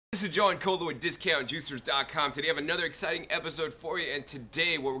This is John Kohler with DiscountJuicers.com. Today I have another exciting episode for you, and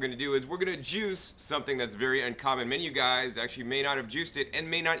today what we're going to do is we're going to juice something that's very uncommon. Many of you guys actually may not have juiced it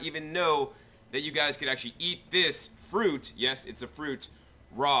and may not even know that you guys could actually eat this fruit. Yes, it's a fruit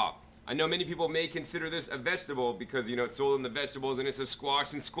raw. I know many people may consider this a vegetable because, you know, it's sold in the vegetables and it's a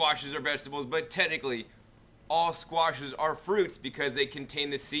squash and squashes are vegetables, but technically all squashes are fruits because they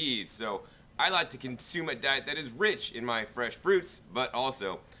contain the seeds. So I like to consume a diet that is rich in my fresh fruits, but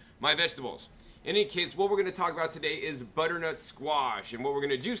also my vegetables. In any case, what we're going to talk about today is butternut squash, and what we're going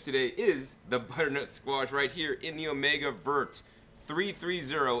to juice today is the butternut squash right here in the Omega VRT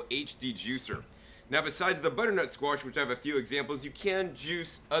 330 HD juicer. Now, besides the butternut squash, which I have a few examples, you can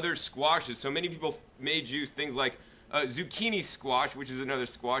juice other squashes. So many people may juice things like zucchini squash, which is another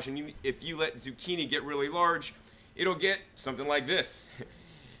squash, and if you let zucchini get really large, it'll get something like this.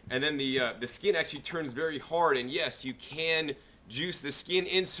 And then the skin actually turns very hard, and yes, you can juice the skin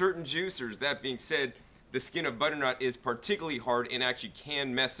in certain juicers. That being said, the skin of butternut is particularly hard and actually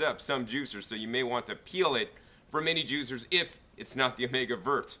can mess up some juicers, so you may want to peel it from any juicers if it's not the Omega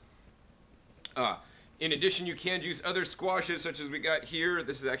VRT. In addition, you can juice other squashes such as we got here.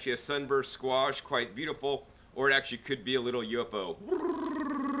 This is actually a sunburst squash, quite beautiful, or it actually could be a little UFO.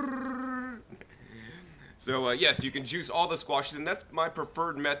 So yes, you can juice all the squashes, and that's my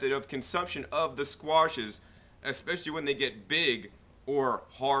preferred method of consumption of the squashes, especially when they get big or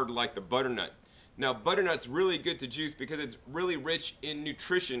hard like the butternut. Now, butternut's really good to juice because it's really rich in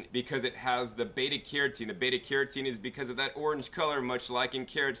nutrition because it has the beta carotene. The beta carotene is because of that orange color, much like in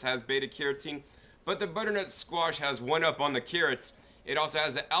carrots has beta carotene. But the butternut squash has one up on the carrots. It also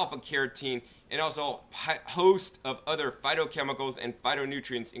has the alpha carotene and also a host of other phytochemicals and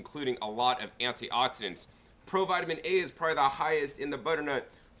phytonutrients, including a lot of antioxidants. Provitamin A is probably the highest in the butternut,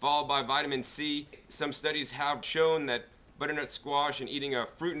 followed by vitamin C. Some studies have shown that butternut squash and eating a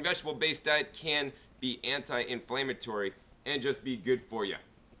fruit and vegetable based diet can be anti-inflammatory and just be good for you.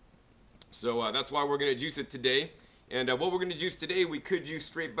 So that's why we're going to juice it today. And what we're going to juice today, we could juice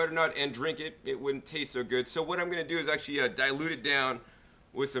straight butternut and drink it. It wouldn't taste so good. So what I'm going to do is actually dilute it down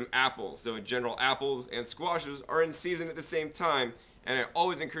with some apples. So in general, apples and squashes are in season at the same time. And I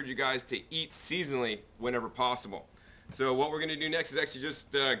always encourage you guys to eat seasonally whenever possible. So what we're going to do next is actually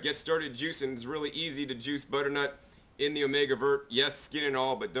just get started juicing. It's really easy to juice butternut in the Omega VRT. Yes, skin and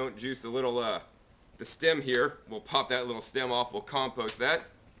all, but don't juice the little the stem here. We'll pop that little stem off. We'll compost that.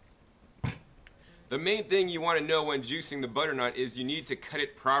 The main thing you want to know when juicing the butternut is you need to cut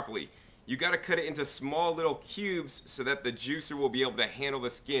it properly. You got to cut it into small little cubes so that the juicer will be able to handle the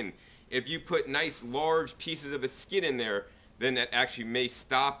skin. If you put nice large pieces of the skin in there, then that actually may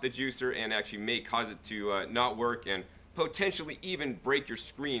stop the juicer and actually may cause it to not work and potentially even break your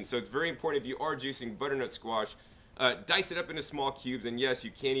screen. So it's very important if you are juicing butternut squash, dice it up into small cubes, and yes,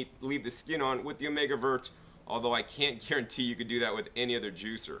 you can leave the skin on with the Omega VRT, although I can't guarantee you could do that with any other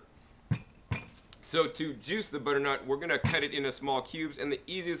juicer. So to juice the butternut, we're going to cut it into small cubes, and the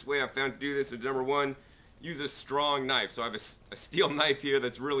easiest way I've found to do this is, number one, use a strong knife. So I have a steel knife here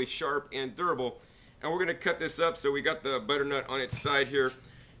that's really sharp and durable, and we're going to cut this up. So we got the butternut on its side here,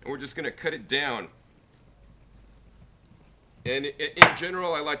 and we're just going to cut it down. And in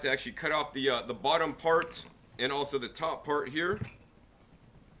general, I like to actually cut off the bottom part and also the top part here,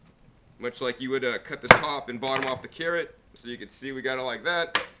 much like you would cut the top and bottom off the carrot. So you can see we got it like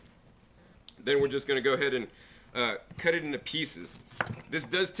that. Then we're just going to go ahead and cut it into pieces. This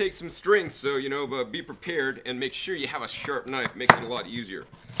does take some strength, so but be prepared and make sure you have a sharp knife. Makes it a lot easier.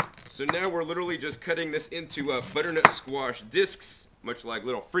 So now we're literally just cutting this into butternut squash discs, much like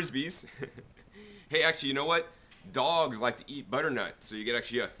little frisbees. Hey, actually, you know what? Dogs like to eat butternut, so you can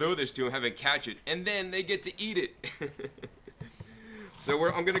actually throw this to them, have them catch it, and then they get to eat it. So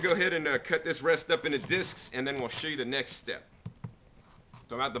I'm going to go ahead and cut this rest up into discs, and then we'll show you the next step.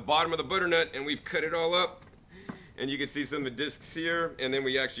 So I'm at the bottom of the butternut, and we've cut it all up, and you can see some of the discs here, and then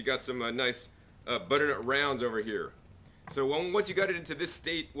we actually got some nice butternut rounds over here. So once you got it into this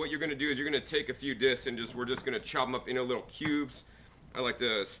state, what you're going to do is you're going to take a few discs, and we're just going to chop them up into little cubes. I like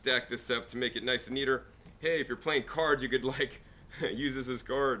to stack this up to make it nice and neater. Hey, if you're playing cards, you could like use this as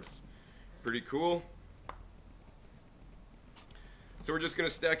cards. Pretty cool. So we're just going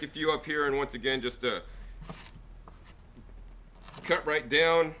to stack a few up here, and once again, just cut right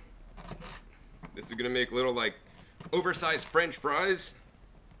down. This is going to make little like oversized French fries.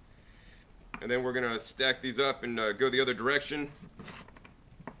 And then we're going to stack these up and go the other direction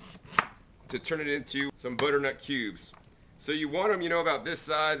to turn it into some butternut cubes. So you want them, about this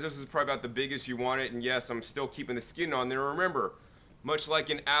size. This is probably about the biggest you want it. And yes, I'm still keeping the skin on there. Remember, much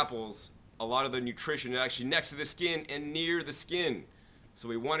like in apples, a lot of the nutrition is actually next to the skin and near the skin. So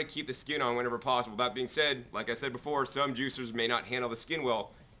we want to keep the skin on whenever possible. That being said, like I said before, some juicers may not handle the skin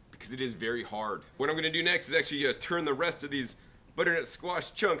well because it is very hard. What I'm going to do next is actually turn the rest of these butternut squash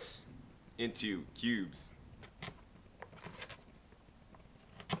chunks into cubes.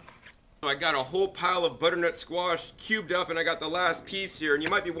 So I got a whole pile of butternut squash cubed up, and I got the last piece here. And you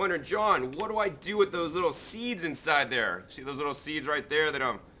might be wondering, John, what do I do with those little seeds inside there? See those little seeds right there that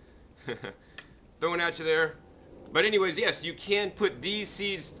I'm throwing at you there? But anyways, yes, you can put these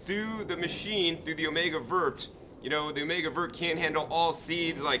seeds through the machine, through the Omega Vert. You know, the Omega Vert can handle all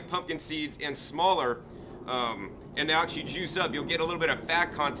seeds, like pumpkin seeds and smaller, and they actually juice up. You'll get a little bit of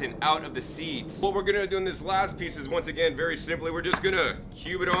fat content out of the seeds. What we're gonna do in this last piece is, once again, very simply, we're just gonna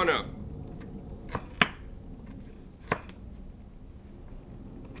cube it on up.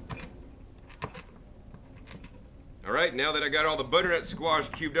 All right, now that I got all the butternut squash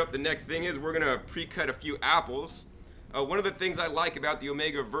cubed up, the next thing is we're gonna pre-cut a few apples. One of the things I like about the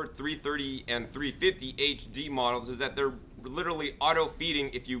Omega Vert 330 and 350 HD models is that they're literally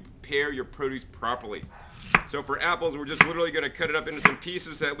auto-feeding if you pair your produce properly. So for apples, we're just literally gonna cut it up into some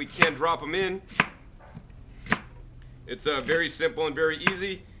pieces so that we can drop them in. It's very simple and very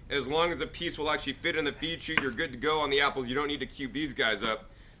easy. As long as a piece will actually fit in the feed chute, you're good to go on the apples. You don't need to cube these guys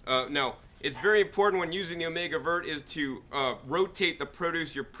up. Now, it's very important when using the Omega Vert is to rotate the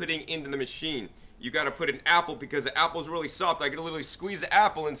produce you're putting into the machine. You got to put an apple because the apple's really soft. I can literally squeeze the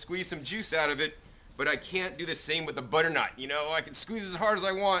apple and squeeze some juice out of it, but I can't do the same with the butternut. You know, I can squeeze as hard as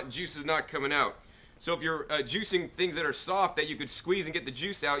I want, juice is not coming out. So if you're juicing things that are soft that you could squeeze and get the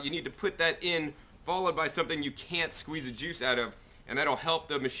juice out, you need to put that in, followed by something you can't squeeze the juice out of, and that'll help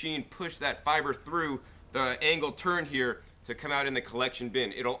the machine push that fiber through the angle turn here to come out in the collection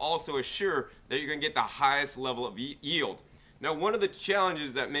bin. It'll also assure that you're gonna get the highest level of yield. Now, one of the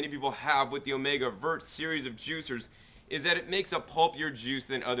challenges that many people have with the Omega Vert series of juicers is that it makes a pulpier juice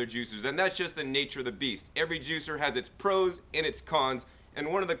than other juicers, and that's just the nature of the beast. Every juicer has its pros and its cons, and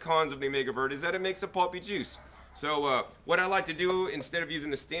one of the cons of the Omega Vert is that it makes a pulpy juice. So what I like to do, instead of using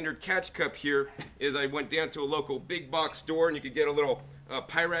the standard catch cup here, is I went down to a local big box store, and you could get a little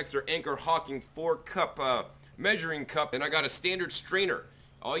Pyrex or Anchor Hawking 4-cup measuring cup, and I got a standard strainer.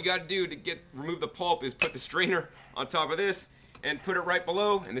 All you got to do to remove the pulp is put the strainer on top of this and put it right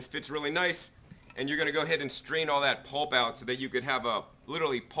below, and this fits really nice, and you're going to go ahead and strain all that pulp out so that you could have a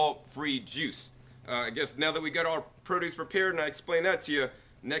literally pulp-free juice. I guess now that we got our produce prepared and I explained that to you,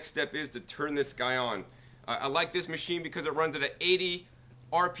 next step is to turn this guy on. I like this machine because it runs at 80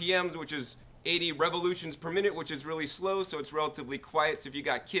 RPMs, which is 80 revolutions per minute, which is really slow, so it's relatively quiet. So if you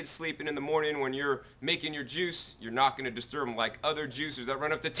got kids sleeping in the morning when you're making your juice, you're not going to disturb them like other juicers that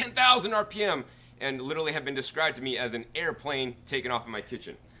run up to 10,000 RPM and literally have been described to me as an airplane taking off in my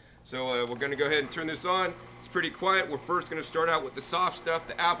kitchen. So we're going to go ahead and turn this on. It's pretty quiet. We're first going to start out with the soft stuff,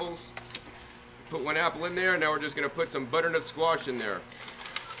 the apples. Put one apple in there. Now we're just going to put some butternut squash in there.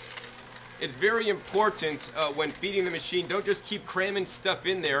 It's very important when feeding the machine, don't just keep cramming stuff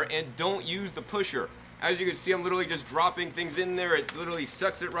in there, and don't use the pusher. As you can see, I'm literally just dropping things in there. It literally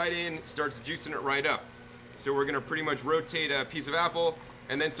sucks it right in, starts juicing it right up. So we're gonna pretty much rotate a piece of apple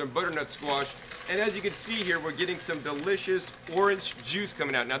and then some butternut squash. And as you can see here, we're getting some delicious orange juice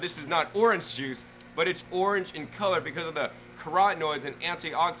coming out. Now this is not orange juice, but it's orange in color because of the carotenoids and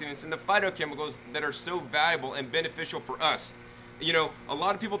antioxidants and the phytochemicals that are so valuable and beneficial for us. You know, a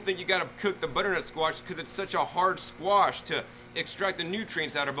lot of people think you gotta cook the butternut squash because it's such a hard squash to extract the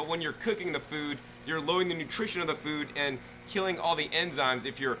nutrients out of, but when you're cooking the food, you're lowering the nutrition of the food and killing all the enzymes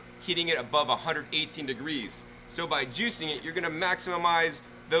if you're heating it above 118 degrees. So by juicing it, you're gonna maximize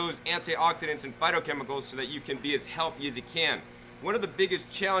those antioxidants and phytochemicals so that you can be as healthy as you can. One of the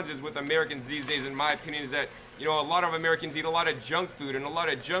biggest challenges with Americans these days, in my opinion, is that, you know, a lot of Americans eat a lot of junk food, and a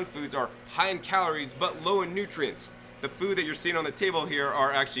lot of junk foods are high in calories but low in nutrients. The food that you're seeing on the table here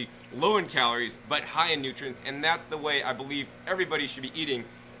are actually low in calories but high in nutrients, and that's the way I believe everybody should be eating.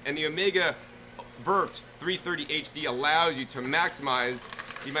 And the Omega Vert 330 HD allows you to maximize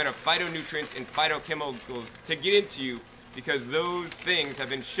the amount of phytonutrients and phytochemicals to get into you, because those things have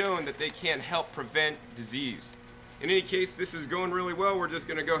been shown that they can help prevent disease. In any case, this is going really well. We're just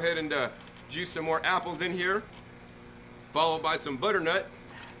going to go ahead and juice some more apples in here, followed by some butternut,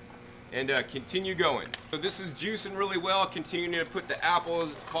 and continue going. So this is juicing really well, continuing to put the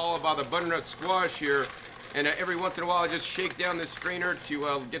apples, followed by the butternut squash here, and every once in a while I just shake down this strainer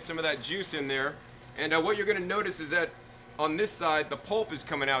to get some of that juice in there. And what you're going to notice is that on this side the pulp is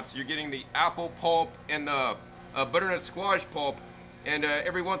coming out, so you're getting the apple pulp and the butternut squash pulp, and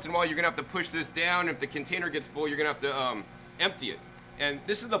every once in a while you're going to have to push this down. If the container gets full, you're going to have to empty it. And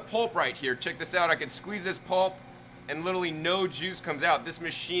this is the pulp right here. Check this out. I can squeeze this pulp and literally no juice comes out. This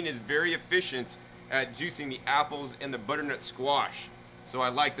machine is very efficient at juicing the apples and the butternut squash. So I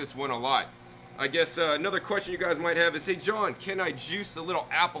like this one a lot. I guess another question you guys might have is, hey John, can I juice the little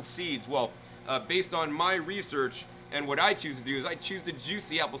apple seeds? Well, based on my research and what I choose to do is I choose to juice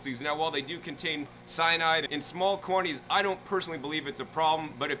the apple seeds. Now, while they do contain cyanide in small quantities, I don't personally believe it's a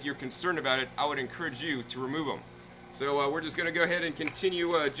problem, but if you're concerned about it, I would encourage you to remove them. So we're just gonna go ahead and continue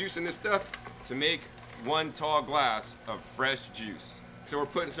juicing this stuff to make one tall glass of fresh juice. So we're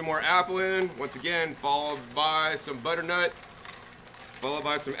putting some more apple in, once again, followed by some butternut, followed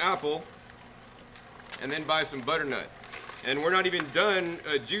by some apple, and then by some butternut. And we're not even done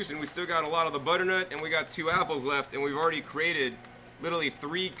juicing. We still got a lot of the butternut, and we got 2 apples left, and we've already created literally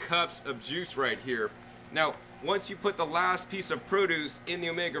 3 cups of juice right here. Now, once you put the last piece of produce in the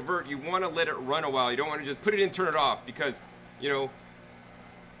Omega Vert, you want to let it run a while. You don't want to just put it in and turn it off, because, you know,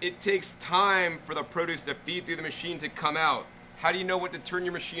 it takes time for the produce to feed through the machine to come out. How do you know when to turn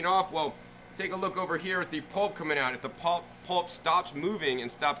your machine off? Well, take a look over here at the pulp coming out. If the pulp stops moving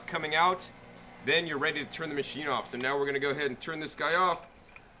and stops coming out, then you're ready to turn the machine off. So now we're going to go ahead and turn this guy off.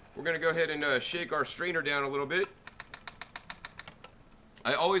 We're going to go ahead and shake our strainer down a little bit.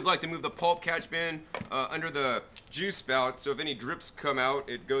 I always like to move the pulp catch bin under the juice spout, so if any drips come out,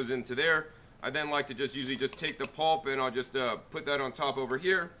 it goes into there. I then like to just usually just take the pulp and I'll just put that on top over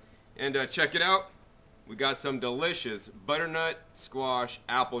here. And check it out. We got some delicious butternut squash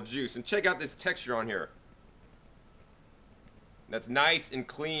apple juice. And check out this texture on here. That's nice and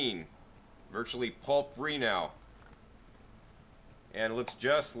clean. Virtually pulp-free now. And it looks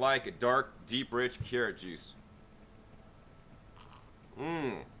just like a dark, deep, rich carrot juice.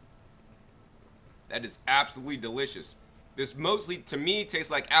 That is absolutely delicious. This mostly, to me, tastes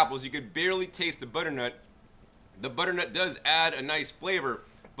like apples. You could barely taste the butternut. The butternut does add a nice flavor,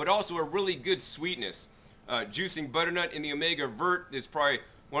 but also a really good sweetness. Juicing butternut in the Omega Vert is probably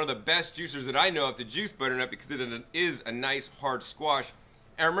one of the best juicers that I know of to juice butternut, because it is a nice hard squash.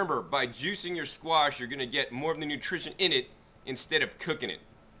 And remember, by juicing your squash, you're going to get more of the nutrition in it instead of cooking it.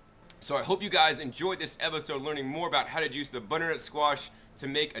 So I hope you guys enjoyed this episode learning more about how to juice the butternut squash to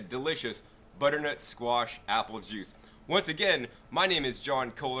make a delicious butternut squash apple juice. Once again, my name is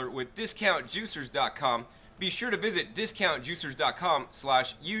John Kohler with DiscountJuicers.com. Be sure to visit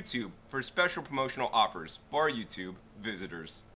DiscountJuicers.com/YouTube for special promotional offers for our YouTube visitors.